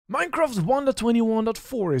Minecraft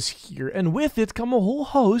 1.21.4 is here, and with it come a whole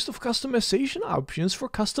host of customization options for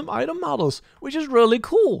custom item models, which is really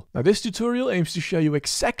cool. Now this tutorial aims to show you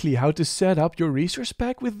exactly how to set up your resource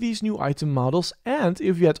pack with these new item models, and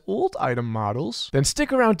if you had old item models, then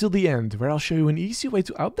stick around till the end where I'll show you an easy way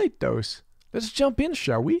to update those. Let's jump in,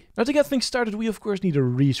 shall we? Now to get things started, we of course need a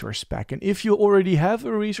resource pack, and if you already have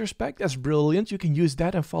a resource pack, that's brilliant. You can use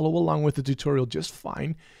that and follow along with the tutorial just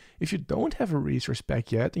fine. If you don't have a resource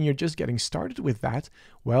pack yet and you're just getting started with that,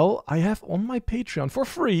 well, I have on my Patreon for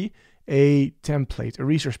free a template, a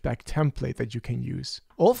resource pack template that you can use.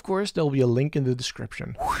 Of course, there'll be a link in the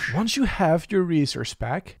description. Once you have your resource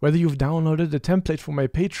pack, whether you've downloaded the template from my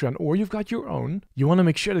Patreon or you've got your own, you want to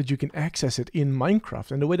make sure that you can access it in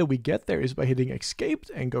Minecraft. And the way that we get there is by hitting escape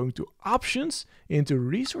and going to options, into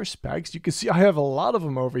resource packs. You can see I have a lot of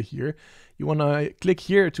them over here. You want to click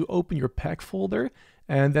here to open your pack folder,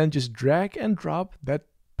 and then just drag and drop that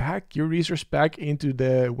pack, your resource pack, into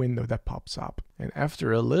the window that pops up. And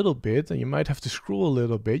after a little bit, and you might have to scroll a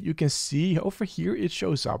little bit, you can see over here it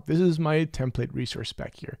shows up. This is my template resource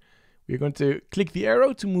pack here. We're going to click the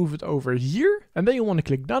arrow to move it over here, and then you want to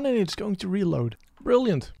click done and it's going to reload.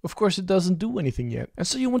 Brilliant. Of course it doesn't do anything yet. And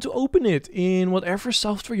so you want to open it in whatever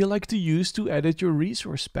software you like to use to edit your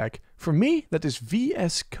resource pack. For me, that is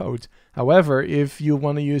VS Code. However, if you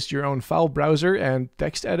want to use your own file browser and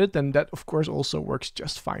text edit, then that of course also works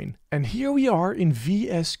just fine. And here we are in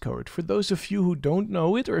VS Code. For those of you who don't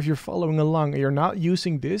know it, or if you're following along and you're not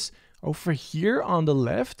using this, over here on the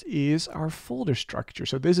left is our folder structure.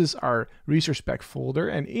 So this is our resource pack folder,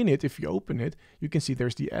 and in it, if you open it, you can see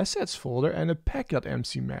there's the assets folder and a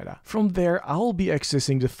pack.mc meta. From there, I'll be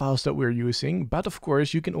accessing the files that we're using, but of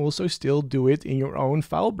course you can also still do it in your own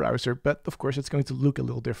file browser, but of course it's going to look a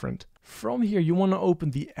little different. From here, you want to open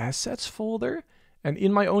the assets folder, and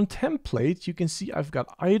in my own template, you can see I've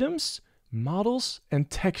got items, models, and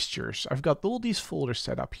textures. I've got all these folders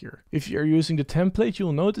set up here. If you're using the template,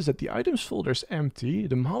 you'll notice that the items folder is empty,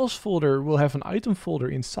 the models folder will have an item folder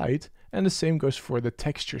inside, and the same goes for the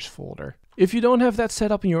textures folder. If you don't have that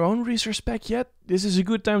set up in your own resource pack yet, this is a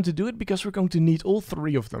good time to do it because we're going to need all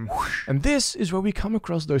three of them. And this is where we come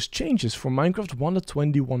across those changes from Minecraft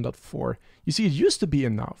 1.21.4. You see, it used to be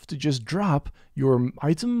enough to just drop your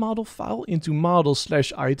item model file into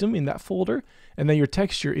model/item in that folder, and then your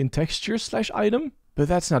texture in texture/item. But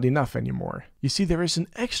that's not enough anymore. You see, there is an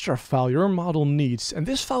extra file your model needs, and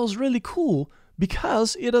this file is really cool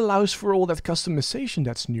because it allows for all that customization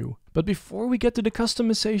that's new. But before we get to the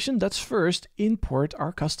customization, let's first import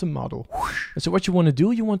our custom model. And so what you want to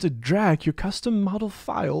do, you want to drag your custom model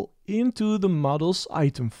file into the models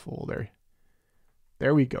item folder.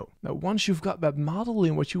 There we go. Now once you've got that model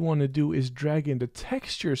in, what you want to do is drag in the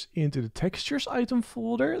textures into the textures item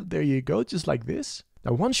folder. There you go, just like this.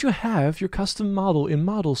 Now once you have your custom model in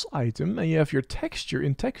models item and you have your texture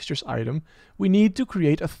in textures item, we need to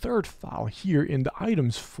create a third file here in the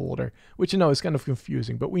items folder, which I know is kind of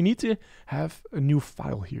confusing, but we need to have a new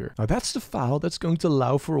file here. Now that's the file that's going to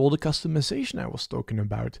allow for all the customization I was talking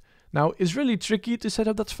about. Now it's really tricky to set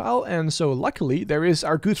up that file, and so luckily there is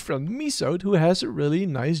our good friend Misode who has a really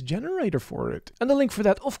nice generator for it. And the link for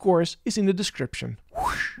that of course is in the description.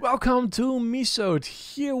 Welcome to Misode.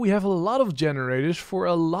 Here we have a lot of generators for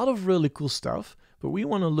a lot of really cool stuff, but we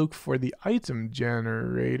want to look for the item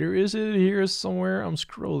generator. Is it here somewhere? I'm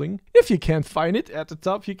scrolling. If you can't find it at the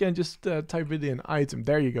top, you can just type it in item.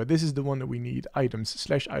 There you go. This is the one that we need.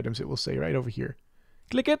 Items/items, it will say right over here.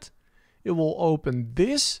 Click it. It will open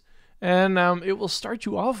this. And it will start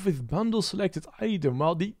you off with bundle selected item.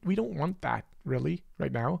 Well, we don't want that really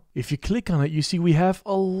right now. If you click on it, you see we have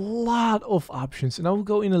a lot of options, and I'll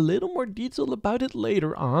go in a little more detail about it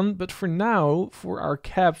later on. But for now, for our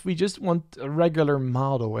cap, we just want a regular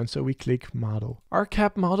model, and so we click model. Our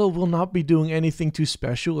cap model will not be doing anything too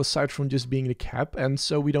special aside from just being the cap, and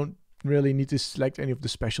so we don't really need to select any of the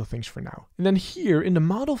special things for now. And then here in the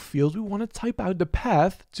model field, we want to type out the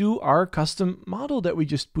path to our custom model that we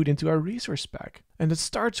just put into our resource pack. And it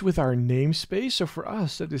starts with our namespace. So for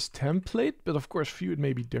us, that is template, but of course for you it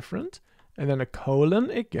may be different. And then a colon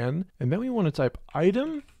again. And then we want to type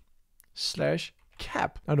item/cap.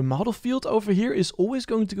 Now the model field over here is always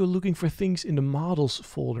going to go looking for things in the models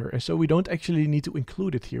folder, and so we don't actually need to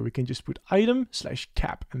include it here. We can just put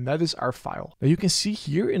item/cap, and that is our file. Now you can see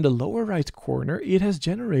here in the lower right corner, it has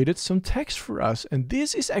generated some text for us, and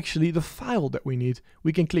this is actually the file that we need.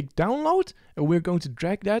 We can click download, and we're going to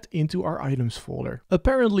drag that into our items folder.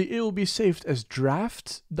 Apparently it will be saved as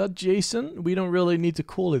draft.json. We don't really need to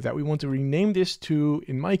call it that. We want to rename this to,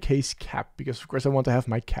 in my case, cap, because of course I want to have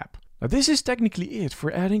my cap. Now this is technically it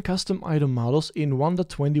for adding custom item models in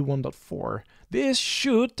 1.21.4. This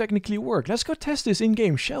should technically work. Let's go test this in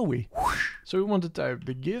game, shall we? So we want to type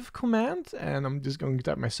the give command, and I'm just going to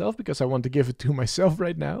type myself because I want to give it to myself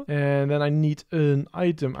right now. And then I need an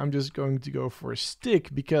item. I'm just going to go for a stick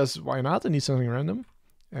because why not? I need something random.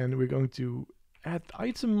 And we're going to add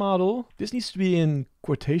item model. This needs to be in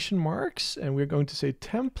quotation marks, and we're going to say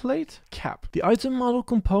template cap. The item model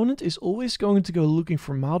component is always going to go looking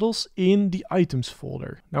for models in the items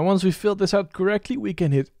folder. Now once we filled this out correctly, we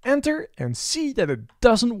can hit enter and see that it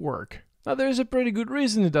doesn't work. Now there's a pretty good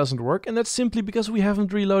reason it doesn't work, and that's simply because we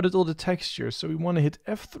haven't reloaded all the textures. So we want to hit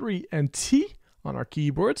F3 and T on our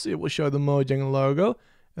keyboards. It will show the Mojang logo.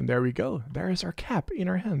 And there we go, there is our cap in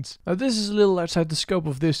our hands. Now this is a little outside the scope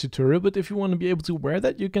of this tutorial, but if you want to be able to wear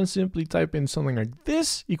that, you can simply type in something like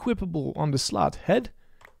this, equipable on the slot head,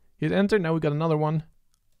 hit enter, now we got another one,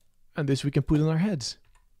 and this we can put on our heads.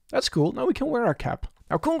 That's cool, now we can wear our cap.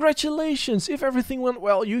 Now congratulations, if everything went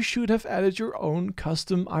well, you should have added your own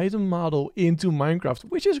custom item model into Minecraft,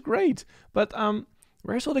 which is great, but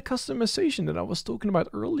where's all the customization that I was talking about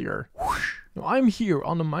earlier? Now I'm here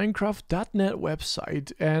on the Minecraft.net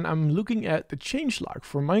website and I'm looking at the changelog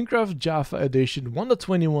for Minecraft Java Edition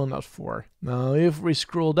 1.21.4. Now if we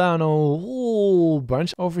scroll down a whole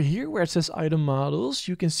bunch over here where it says item models,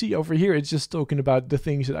 you can see over here it's just talking about the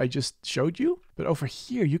things that I just showed you. But over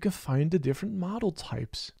here you can find the different model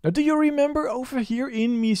types. Now do you remember over here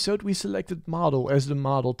in Misode we selected model as the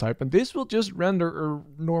model type, and this will just render a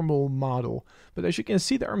normal model. But as you can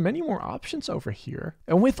see, there are many more options over here.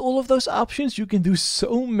 And with all of those options you can do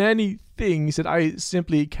so many things that I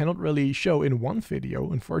simply cannot really show in one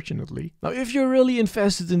video, unfortunately. Now if you're really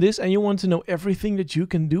invested in this and you want to know everything that you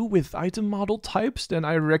can do with item model types, then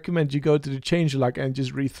I recommend you go to the changelog and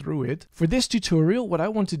just read through it. For this tutorial, what I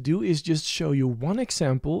want to do is just show you one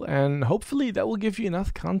example, and hopefully that will give you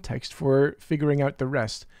enough context for figuring out the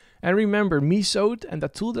rest. And remember, Misode and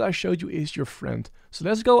that tool that I showed you is your friend. So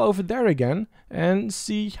let's go over there again and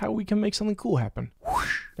see how we can make something cool happen.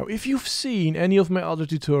 Now if you've seen any of my other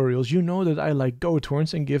tutorials, you know that I like goat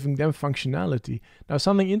horns and giving them functionality. Now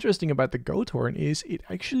something interesting about the goat horn is it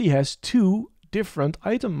actually has two different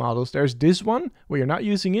item models. There's this one where you're not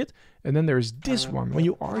using it, and then there's this one when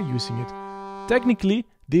you are using it. Technically,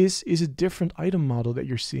 this is a different item model that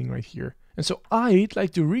you're seeing right here. And so I'd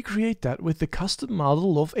like to recreate that with the custom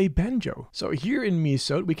model of a banjo. So here in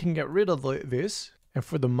Misode we can get rid of this. And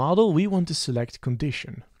for the model we want to select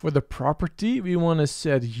condition. For the property we want to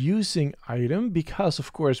set using item, because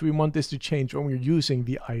of course we want this to change when we're using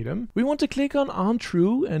the item. We want to click on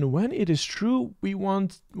true, and when it is true we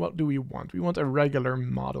want, what do we want? We want a regular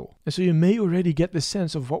model. And so you may already get the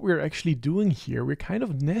sense of what we're actually doing here. We're kind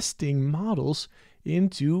of nesting models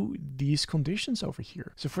into these conditions over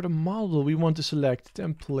here. So for the model we want to select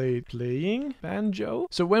template playing banjo.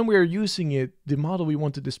 So when we're using it, the model we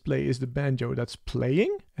want to display is the banjo that's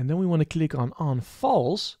playing, and then we want to click on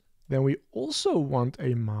false. Then we also want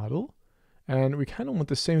a model, and we kind of want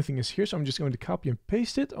the same thing as here, so I'm just going to copy and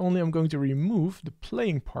paste it, only I'm going to remove the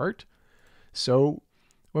playing part. So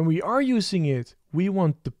when we are using it we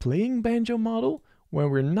want the playing banjo model. When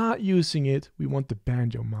we're not using it, we want the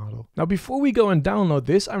banjo model. Now before we go and download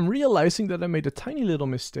this, I'm realizing that I made a tiny little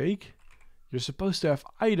mistake. You're supposed to have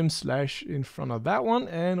item slash in front of that one,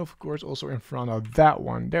 and of course also in front of that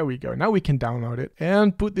one. There we go. Now we can download it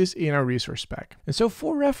and put this in our resource pack. And so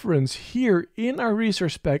for reference, here in our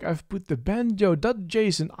resource pack, I've put the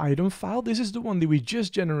banjo.json item file. This is the one that we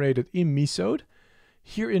just generated in Misode.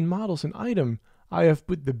 Here in models and item, I have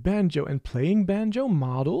put the banjo and playing banjo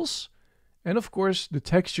models. And of course, the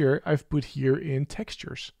texture I've put here in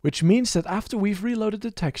textures, which means that after we've reloaded the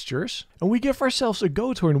textures and we give ourselves a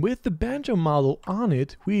goat horn with the banjo model on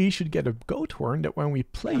it, we should get a goat horn that when we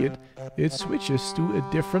play it, it switches to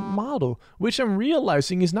a different model, which I'm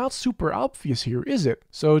realizing is not super obvious here, is it?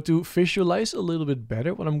 So to visualize a little bit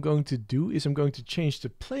better, what I'm going to do is I'm going to change the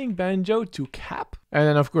playing banjo to cap. And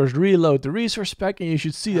then of course reload the resource pack, and you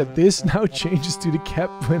should see that this now changes to the cap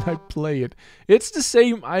when I play it. It's the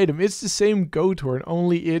same item, it's the same goat horn,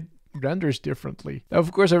 only it renders differently. Now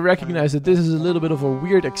of course I recognize that this is a little bit of a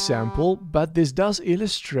weird example, but this does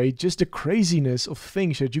illustrate just the craziness of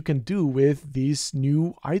things that you can do with these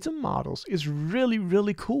new item models. It's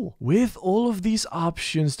really cool. With all of these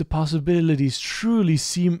options, the possibilities truly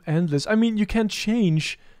seem endless. I mean, you can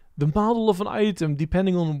change the model of an item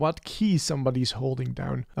depending on what key somebody's holding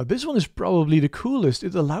down. Now this one is probably the coolest.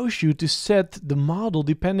 It allows you to set the model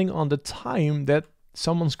depending on the time that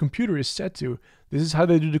someone's computer is set to. This is how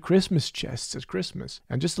they do the Christmas chests at Christmas.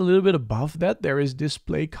 And just a little bit above that, there is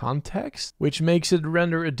display context, which makes it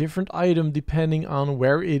render a different item depending on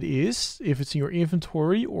where it is, if it's in your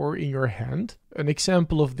inventory or in your hand. An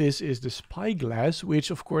example of this is the spyglass,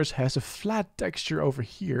 which of course has a flat texture over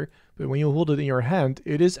here, but when you hold it in your hand,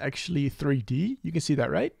 it is actually 3D. You can see that,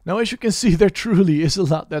 right? Now, as you can see, there truly is a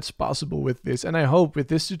lot that's possible with this, and I hope with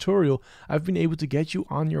this tutorial, I've been able to get you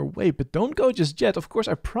on your way. But don't go just yet. Of course,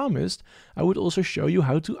 I promised I would also show you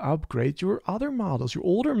how to upgrade your other models, your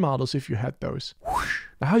older models if you had those.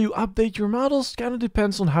 Now, how you update your models kind of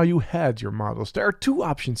depends on how you had your models. There are two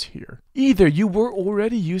options here. Either you were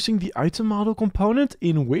already using the item model component,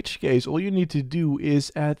 in which case all you need to do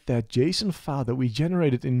is add that JSON file that we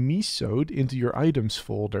generated in Misode into your items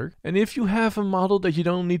folder. And if you have a model that you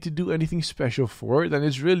don't need to do anything special for, then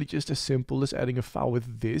it's really just as simple as adding a file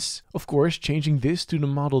with this. Of course, changing this to the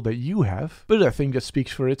model that you have, but I think that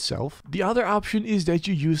speaks for itself. The other option is that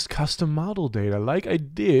you use custom model data, like I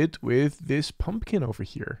did with this pumpkin over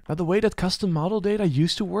here. Now, the way that custom model data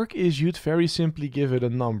used to work is you'd very simply give it a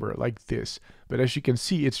number like this. But as you can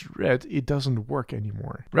see, it's red, it doesn't work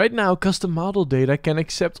anymore. Right now, custom model data can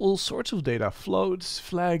accept all sorts of data, floats,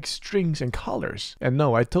 flags, strings, and colors. And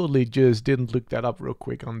no, I totally just didn't look that up real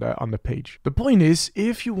quick on the page. The point is,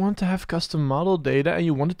 if you want to have custom model data and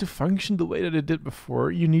you want it to function the way that it did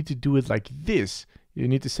before, you need to do it like this. You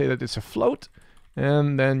need to say that it's a float,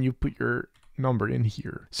 and then you put your number in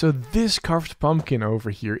here. So this carved pumpkin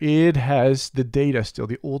over here, it has the data still,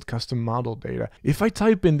 the old custom model data. If I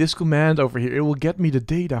type in this command over here, it will get me the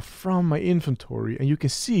data from my inventory, and you can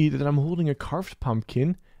see that I'm holding a carved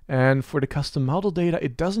pumpkin. And for the custom model data,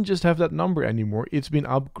 it doesn't just have that number anymore, it's been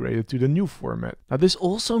upgraded to the new format. Now, this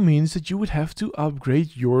also means that you would have to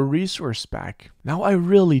upgrade your resource pack. Now, I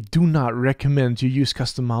really do not recommend you use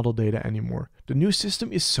custom model data anymore. The new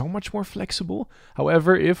system is so much more flexible.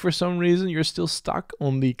 However, if for some reason you're still stuck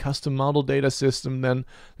on the custom model data system, then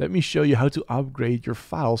let me show you how to upgrade your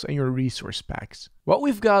files and your resource packs. What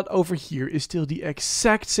we've got over here is still the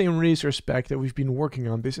exact same resource pack that we've been working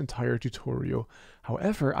on this entire tutorial.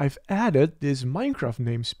 However, I've added this Minecraft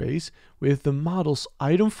namespace with the models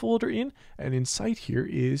item folder in, and inside here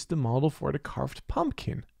is the model for the carved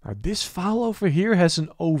pumpkin. Now, this file over here has an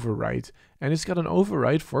override, and it's got an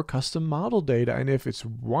override for custom model data, and if it's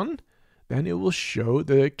 1, then it will show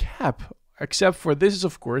the cap. Except for this is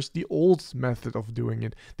of course the old method of doing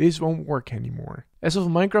it. This won't work anymore. As of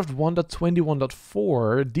Minecraft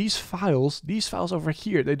 1.21.4, these files over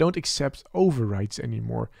here, they don't accept overrides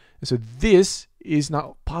anymore. And so this is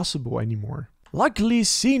not possible anymore. Luckily,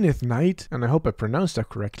 Zenith Knight, and I hope I pronounced that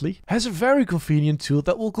correctly, has a very convenient tool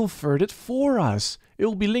that will convert it for us. It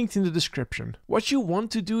will be linked in the description. What you want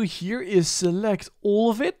to do here is select all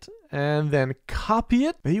of it and then copy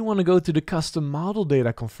it. Then you want to go to the custom model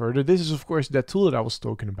data converter. This is of course that tool that I was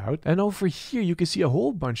talking about. And over here you can see a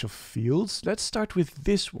whole bunch of fields. Let's start with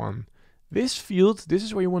this one. This field, this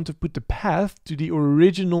is where you want to put the path to the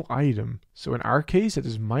original item. So in our case, that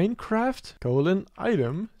is Minecraft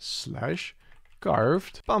 :item/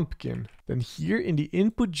 carved pumpkin. Then here in the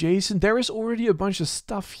input JSON, there is already a bunch of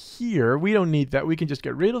stuff here. We don't need that. We can just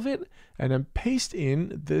get rid of it and then paste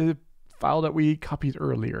in the file that we copied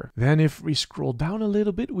earlier. Then if we scroll down a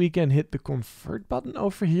little bit, we can hit the convert button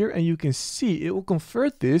over here, and you can see it will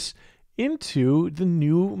convert this into the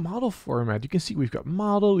new model format. You can see we've got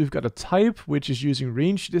model, we've got a type, which is using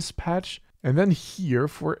range dispatch. And then here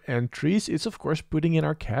for entries, it's of course putting in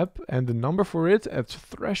our cap, and the number for it at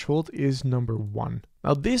threshold is number 1.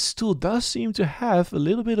 Now this tool does seem to have a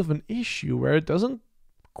little bit of an issue where it doesn't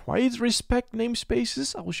quite respect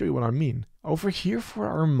namespaces. I will show you what I mean. Over here for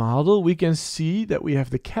our model, we can see that we have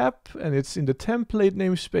the cap and it's in the template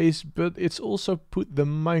namespace, but it's also put the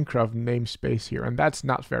Minecraft namespace here, and that's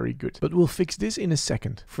not very good. But we'll fix this in a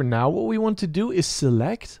second. For now, what we want to do is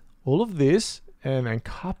select all of this and then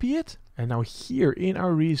copy it. And now here in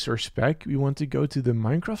our resource pack, we want to go to the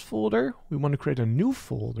Minecraft folder. We want to create a new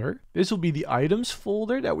folder. This will be the items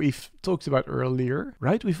folder that we've talked about earlier,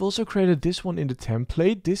 right? We've also created this one in the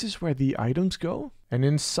template. This is where the items go. And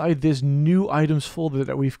inside this new items folder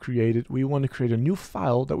that we've created, we want to create a new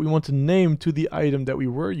file that we want to name to the item that we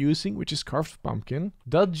were using, which is carved pumpkin.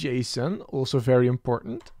 .json, also very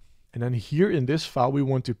important. And then here in this file, we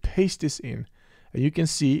want to paste this in. And you can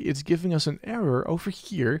see it's giving us an error over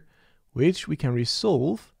here, which we can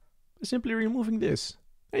resolve by simply removing this.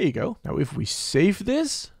 There you go. Now if we save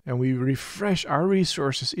this and we refresh our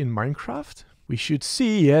resources in Minecraft, we should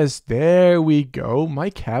see, yes, there we go. My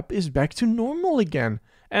cap is back to normal again.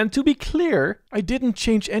 And to be clear, I didn't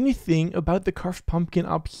change anything about the carved pumpkin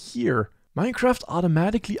up here. Minecraft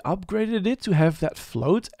automatically upgraded it to have that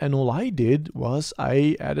float, and all I did was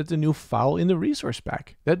I added a new file in the resource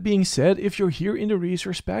pack. That being said, if you're here in the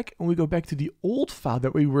resource pack and we go back to the old file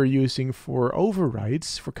that we were using for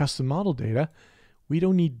overrides for custom model data, we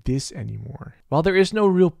don't need this anymore. While there is no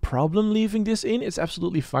real problem leaving this in, it's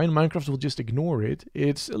absolutely fine. Minecraft will just ignore it.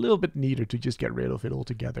 It's a little bit neater to just get rid of it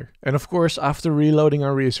altogether. And of course, after reloading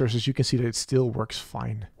our resources, you can see that it still works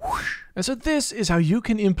fine. And so this is how you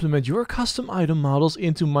can implement your custom item models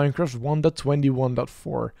into Minecraft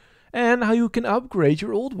 1.21.4, and how you can upgrade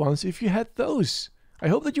your old ones if you had those. I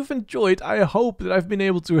hope that you've enjoyed. I hope that I've been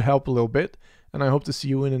able to help a little bit, and I hope to see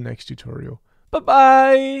you in the next tutorial. Bye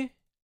bye!